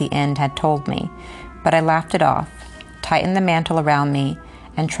landlady at the inn had told me, but I laughed it off, tightened the mantle around me,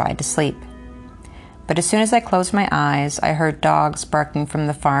 and tried to sleep. But as soon as I closed my eyes, I heard dogs barking from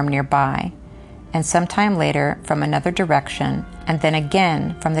the farm nearby, and some time later from another direction, and then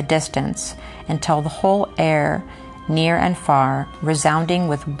again from the distance, until the whole air, near and far, resounding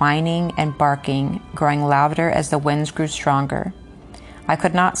with whining and barking, growing louder as the winds grew stronger. I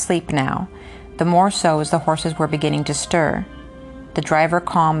could not sleep now, the more so as the horses were beginning to stir. The driver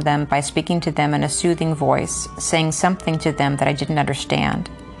calmed them by speaking to them in a soothing voice, saying something to them that I didn't understand.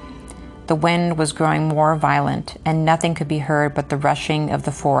 The wind was growing more violent, and nothing could be heard but the rushing of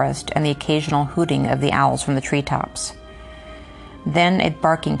the forest and the occasional hooting of the owls from the treetops. Then a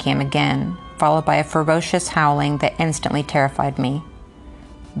barking came again, followed by a ferocious howling that instantly terrified me.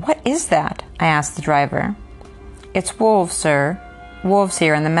 "What is that?" I asked the driver. "It's wolves, sir. Wolves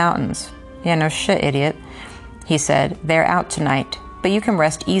here in the mountains." "Yeah, no shit, idiot," he said. "They're out tonight, but you can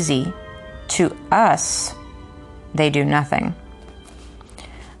rest easy. To us, they do nothing."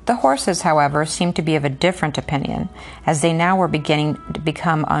 The horses, however, seemed to be of a different opinion, as they now were beginning to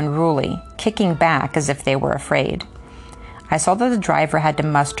become unruly, kicking back as if they were afraid. I saw that the driver had to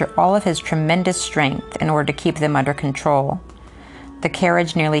muster all of his tremendous strength in order to keep them under control. The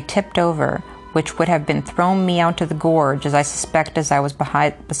carriage nearly tipped over, which would have been thrown me out to the gorge, as I suspect, as I was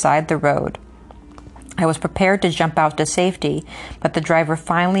beside the road. I was prepared to jump out to safety, but the driver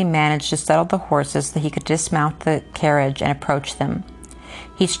finally managed to settle the horses so that he could dismount the carriage and approach them.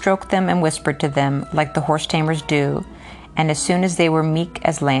 He stroked them and whispered to them, like the horse tamers do, and as soon as they were meek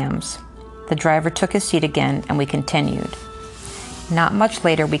as lambs, the driver took his seat again and we continued. Not much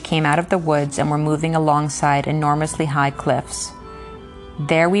later we came out of the woods and were moving alongside enormously high cliffs.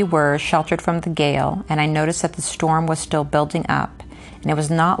 There we were, sheltered from the gale, and I noticed that the storm was still building up, and it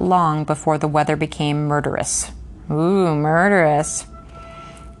was not long before the weather became murderous. Ooh, murderous.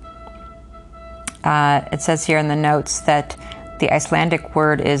 It says here in the notes that the Icelandic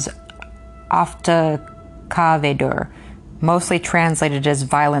word is aftakavadur, mostly translated as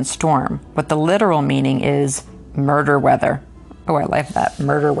violent storm, but the literal meaning is murder weather. Oh, I like that,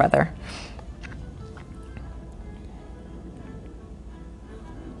 murder weather.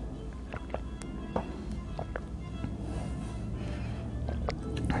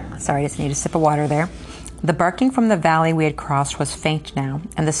 Sorry, I just need a sip of water there. The barking from the valley we had crossed was faint now,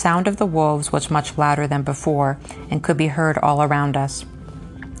 and the sound of the wolves was much louder than before and could be heard all around us.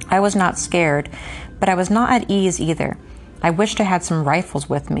 I was not scared, but I was not at ease either. I wished I had some rifles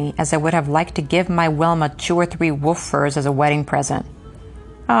with me, as I would have liked to give my Wilma 2 or 3 wolf furs as a wedding present.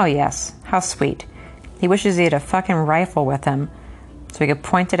 Oh yes, how sweet. He wishes he had a fucking rifle with him, so he could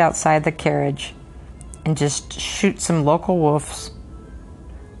point it outside the carriage and just shoot some local wolves.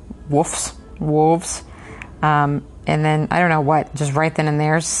 And then, I don't know what, just right then and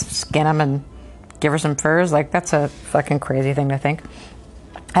there, skin them and give her some furs. Like, that's a fucking crazy thing to think.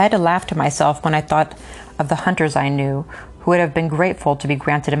 I had to laugh to myself when I thought of the hunters I knew, who would have been grateful to be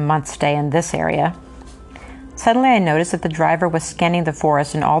granted a month's stay in this area. Suddenly I noticed that the driver was scanning the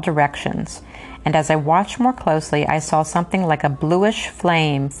forest in all directions, and as I watched more closely, I saw something like a bluish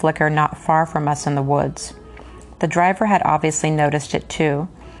flame flicker not far from us in the woods. The driver had obviously noticed it too.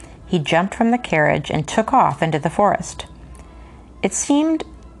 He jumped from the carriage and took off into the forest. It seemed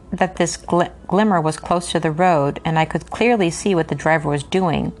that this glimmer was close to the road, and I could clearly see what the driver was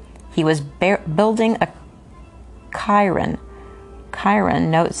doing. He was building a cairn.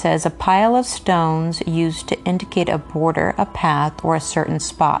 Cairn, note says, a pile of stones used to indicate a border, a path, or a certain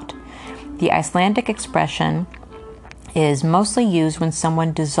spot. The Icelandic expression is mostly used when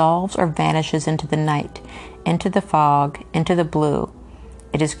someone dissolves or vanishes into the night, into the fog, into the blue.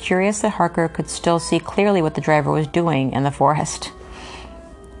 It is curious that Harker could still see clearly what the driver was doing in the forest.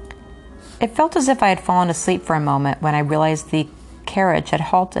 It felt as if I had fallen asleep for a moment when I realized the carriage had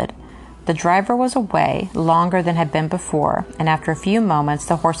halted. The driver was away longer than had been before, and after a few moments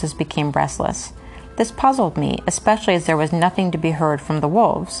the horses became restless. This puzzled me, especially as there was nothing to be heard from the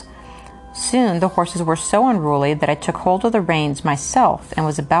wolves. Soon the horses were so unruly that I took hold of the reins myself and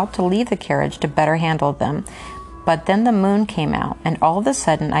was about to leave the carriage to better handle them. But then the moon came out, and all of a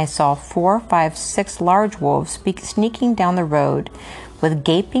sudden I saw 4, 5, 6 large wolves sneaking down the road with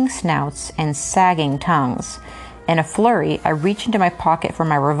gaping snouts and sagging tongues. In a flurry, I reached into my pocket for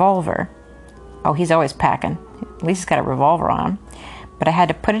my revolver. Oh, he's always packing. At least he's got a revolver on him. But I had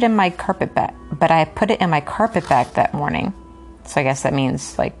to put it in my carpet bag. That morning. So I guess that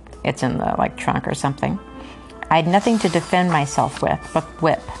means, like, it's in the, trunk or something. I had nothing to defend myself with but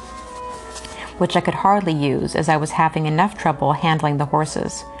whip, which I could hardly use, as I was having enough trouble handling the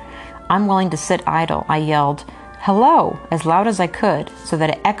horses. Unwilling to sit idle, I yelled, "Hello," as loud as I could, so that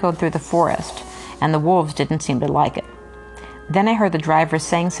it echoed through the forest, and the wolves didn't seem to like it. Then I heard the driver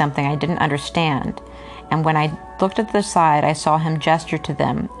saying something I didn't understand, and when I looked at the side, I saw him gesture to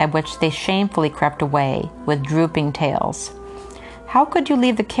them, at which they shamefully crept away, with drooping tails. "How could you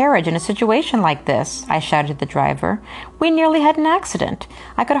leave the carriage in a situation like this?" I shouted at the driver. "We nearly had an accident.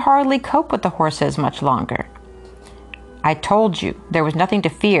 I could hardly cope with the horses much longer." "I told you there was nothing to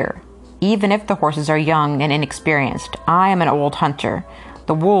fear. Even if the horses are young and inexperienced, I am an old hunter.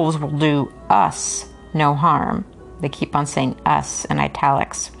 The wolves will do us no harm." They keep on saying us in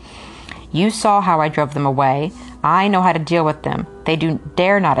italics. "You saw how I drove them away. I know how to deal with them. They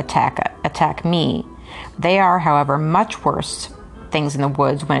dare not attack me. They are, however, much worse things in the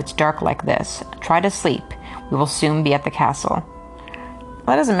woods when it's dark like this. Try to sleep. We will soon be at the castle."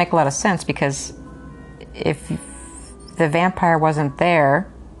 That doesn't make a lot of sense, because if the vampire wasn't there,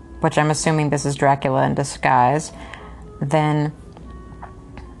 which I'm assuming this is Dracula in disguise, then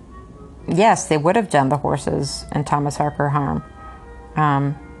yes, they would have done the horses and Thomas Harker harm.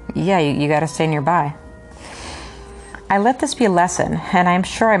 You got to stay nearby. I let this be a lesson, and I am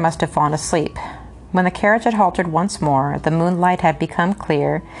sure I must have fallen asleep. When the carriage had halted once more, the moonlight had become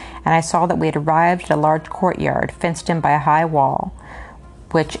clear, and I saw that we had arrived at a large courtyard fenced in by a high wall,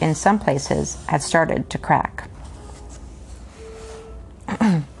 which in some places had started to crack.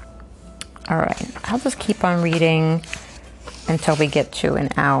 All right, I'll just keep on reading until we get to an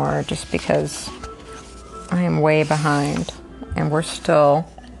hour, just because I am way behind, and we're still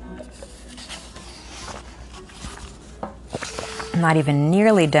not even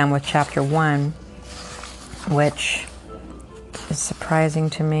nearly done with chapter 1, which is surprising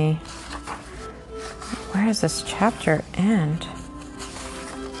to me. Where does this chapter end?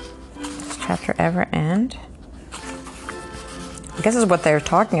 Does this chapter ever end? I guess this is what they were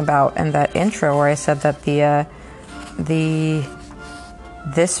talking about in that intro, where I said that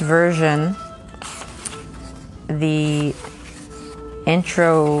this version, the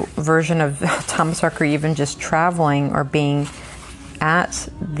intro version of Thomas Harker even just traveling or being at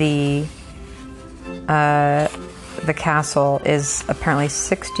the castle, is apparently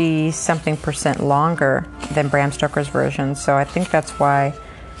 60-something% longer than Bram Stoker's version. So I think that's why,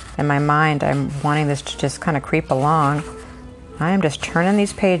 in my mind, I'm wanting this to just kind of creep along. I am just turning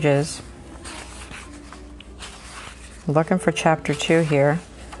these pages, looking for chapter 2 here,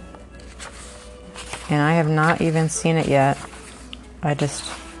 and I have not even seen it yet. I just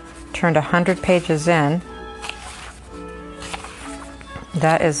turned 100 pages in.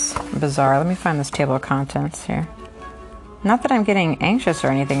 That is bizarre. Let me find this table of contents here. Not that I'm getting anxious or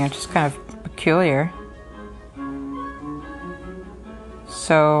anything, it's just kind of peculiar.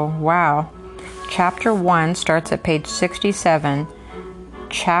 So, wow. Chapter 1 starts at page 67.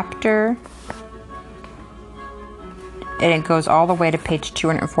 And it goes all the way to page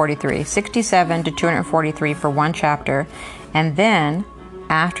 243. 67 to 243 for one chapter. And then,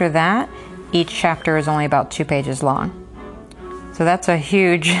 after that, each chapter is only about 2 pages long. So that's a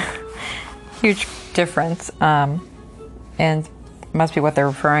huge, huge difference. And must be what they're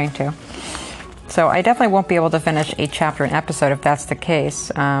referring to. So I definitely won't be able to finish a chapter an episode if that's the case.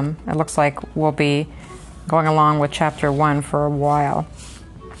 It looks like we'll be going along with chapter 1 for a while.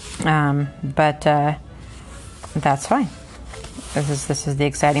 But that's fine. This is the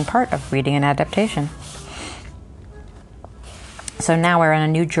exciting part of reading an adaptation. So now we're in a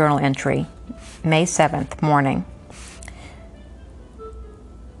new journal entry. May 7th, morning.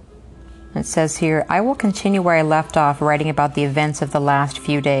 It says here, "I will continue where I left off, writing about the events of the last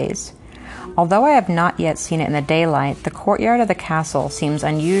few days. Although I have not yet seen it in the daylight, the courtyard of the castle seems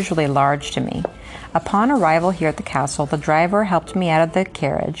unusually large to me. Upon arrival here at the castle, the driver helped me out of the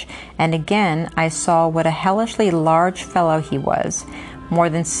carriage, and again I saw what a hellishly large fellow he was, more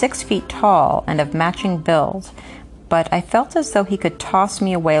than 6 feet tall and of matching build, but I felt as though he could toss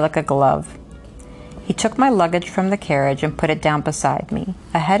me away like a glove. He took my luggage from the carriage and put it down beside me.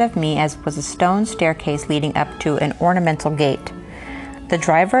 Ahead of me was a stone staircase leading up to an ornamental gate. The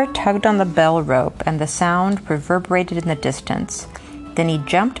driver tugged on the bell rope, and the sound reverberated in the distance. Then he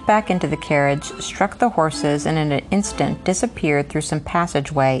jumped back into the carriage, struck the horses, and in an instant disappeared through some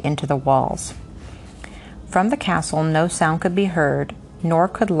passageway into the walls. From the castle no sound could be heard, nor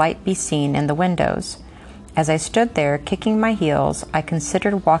could light be seen in the windows. As I stood there, kicking my heels, I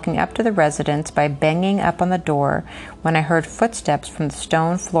considered walking up to the residence by banging up on the door, when I heard footsteps from the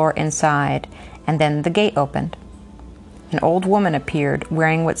stone floor inside, and then the gate opened. An old woman appeared,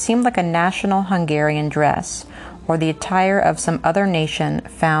 wearing what seemed like a national Hungarian dress, or the attire of some other nation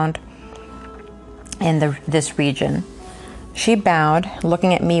found in this region. She bowed,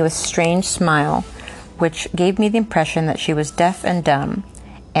 looking at me with a strange smile, which gave me the impression that she was deaf and dumb,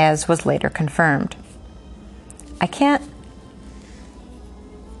 as was later confirmed. I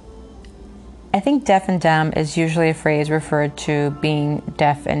think deaf and dumb is usually a phrase referred to being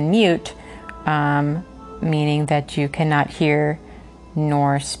deaf and mute, meaning that you cannot hear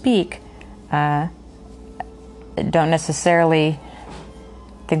nor speak. Don't necessarily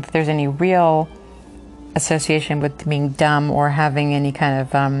think that there's any real association with being dumb or having any kind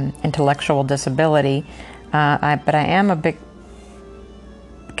of intellectual disability, but I am a bit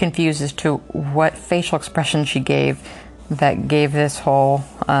confused as to what facial expression she gave that gave this whole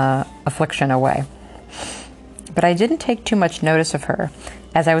affliction away. But I didn't take too much notice of her,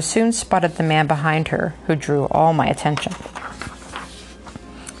 as I was soon spotted the man behind her, who drew all my attention.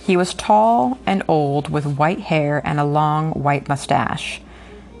 He was tall and old, with white hair and a long white mustache.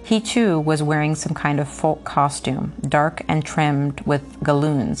 He, too, was wearing some kind of folk costume, dark and trimmed with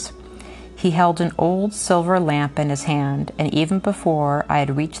galloons. He held an old silver lamp in his hand, and even before I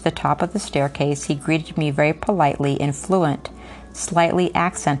had reached the top of the staircase, he greeted me very politely in fluent, slightly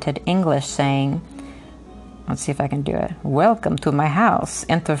accented English, saying, let's see if I can do it, "Welcome to my house.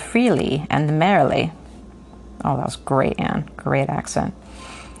 Enter freely and merrily." Oh, that was great, Anne. Great accent.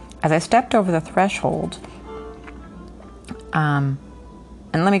 As I stepped over the threshold,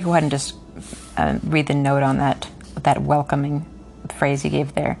 and let me go ahead and just read the note on that welcoming phrase he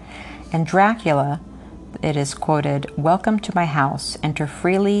gave there. In Dracula, it is quoted, "Welcome to my house, enter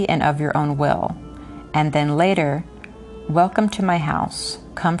freely and of your own will." And then later, "Welcome to my house,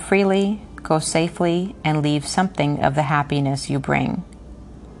 come freely, go safely, and leave something of the happiness you bring."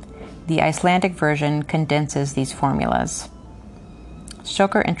 The Icelandic version condenses these formulas.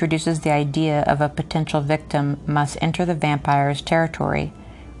 Stoker introduces the idea of a potential victim must enter the vampire's territory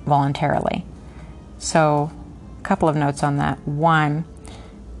voluntarily. So, a couple of notes on that. One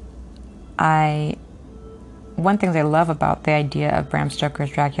thing I love about the idea of Bram Stoker's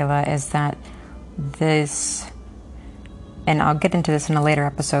Dracula is that this, and I'll get into this in a later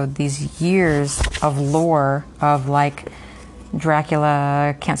episode, these years of lore of like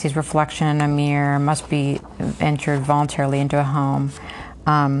Dracula can't see his reflection in a mirror, must be entered voluntarily into a home,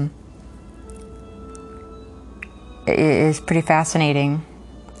 it is pretty fascinating.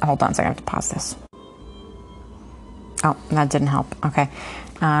 Hold on a second, I have to pause this. Oh, that didn't help. Okay.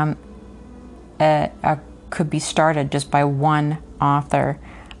 Could be started just by one author.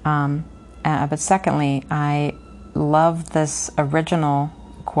 But secondly, I love this original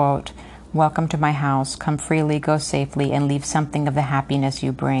quote, "Welcome to my house, come freely, go safely, and leave something of the happiness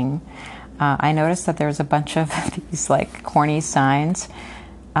you bring." I noticed that there's a bunch of these like corny signs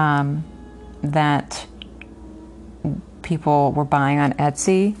that people were buying on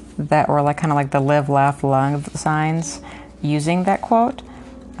Etsy that were like kind of like the live, laugh, love signs using that quote.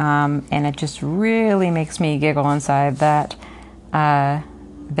 And it just really makes me giggle inside that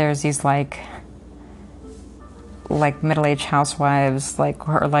there's these like middle-aged housewives,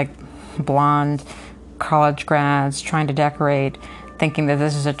 or like blonde college grads trying to decorate, thinking that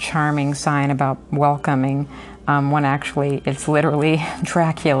this is a charming sign about welcoming, when actually it's literally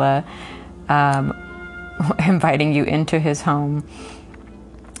Dracula inviting you into his home,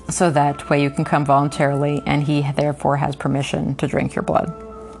 so that way you can come voluntarily and he therefore has permission to drink your blood.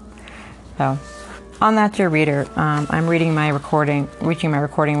 So, on that, dear reader, I'm reaching my recording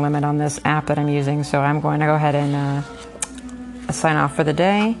limit on this app that I'm using, so I'm going to go ahead and sign off for the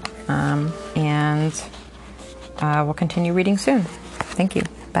day, and we'll continue reading soon. Thank you.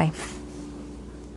 Bye.